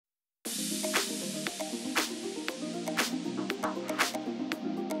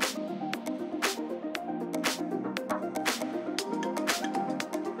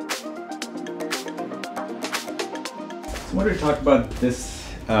I wanted to talk about this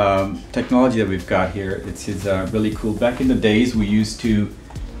technology that we've got here. It's really cool. Back in the days, we used to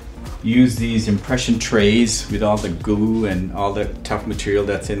use these impression trays with all the glue and all the tough material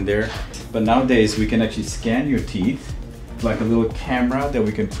that's in there. But nowadays, we can actually scan your teeth, like a little camera that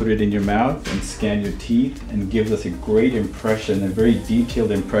we can put it in your mouth and scan your teeth and gives us a great impression, a very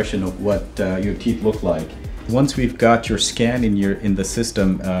detailed impression of what your teeth look like. Once we've got your scan in the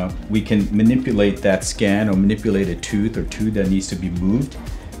system, we can manipulate that scan or manipulate a tooth or tooth that needs to be moved.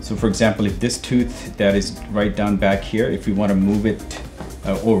 So for example, if this tooth that is right down back here, if we want to move it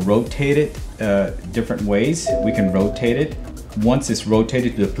or rotate it different ways, we can rotate it. Once it's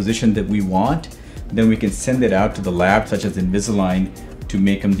rotated to the position that we want, then we can send it out to the lab, such as Invisalign, to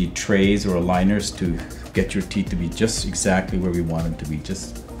make them the trays or aligners to get your teeth to be just exactly where we want them to be,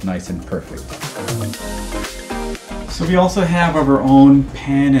 just nice and perfect. So we also have our own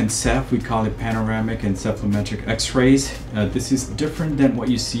pan and ceph. We call it panoramic and cephalometric x-rays. This is different than what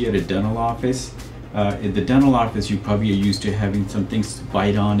you see at a dental office. In the dental office, you probably are used to having some things to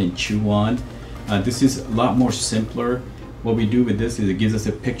bite on and chew on. This is a lot more simpler. What we do with this is it gives us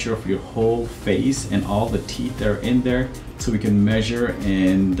a picture of your whole face and all the teeth that are in there, so we can measure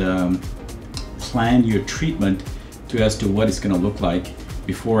and plan your treatment as to what it's going to look like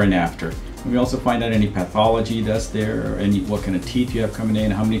before and after. We also find out any pathology that's there, or what kind of teeth you have coming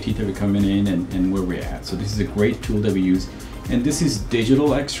in, how many teeth are coming in, and where we're at. So this is a great tool that we use. And this is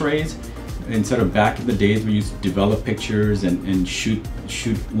digital x-rays. Instead of back in the days we used to develop pictures and shoot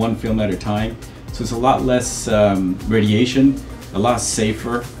one film at a time. So it's a lot less radiation, a lot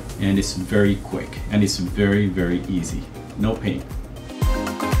safer, and it's very quick, and it's very, very easy. No pain.